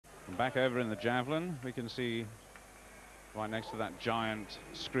Back over in the javelin, we can see right next to that giant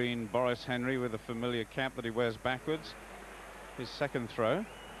screen Boris Henry with a familiar cap that he wears backwards. His second throw.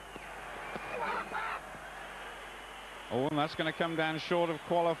 Oh, and that's going to come down short of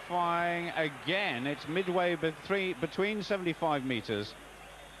qualifying again. It's midway between 75 meters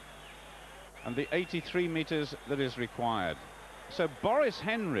and the 83 meters that is required. So Boris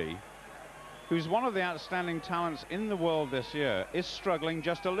Henry, who's one of the outstanding talents in the world this year, is struggling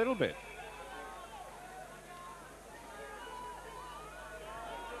just a little bit.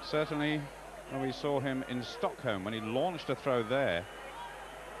 Certainly, when we saw him in Stockholm, when he launched a throw there,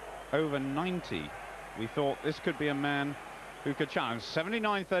 over 90, we thought this could be a man who could challenge.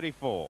 79.34.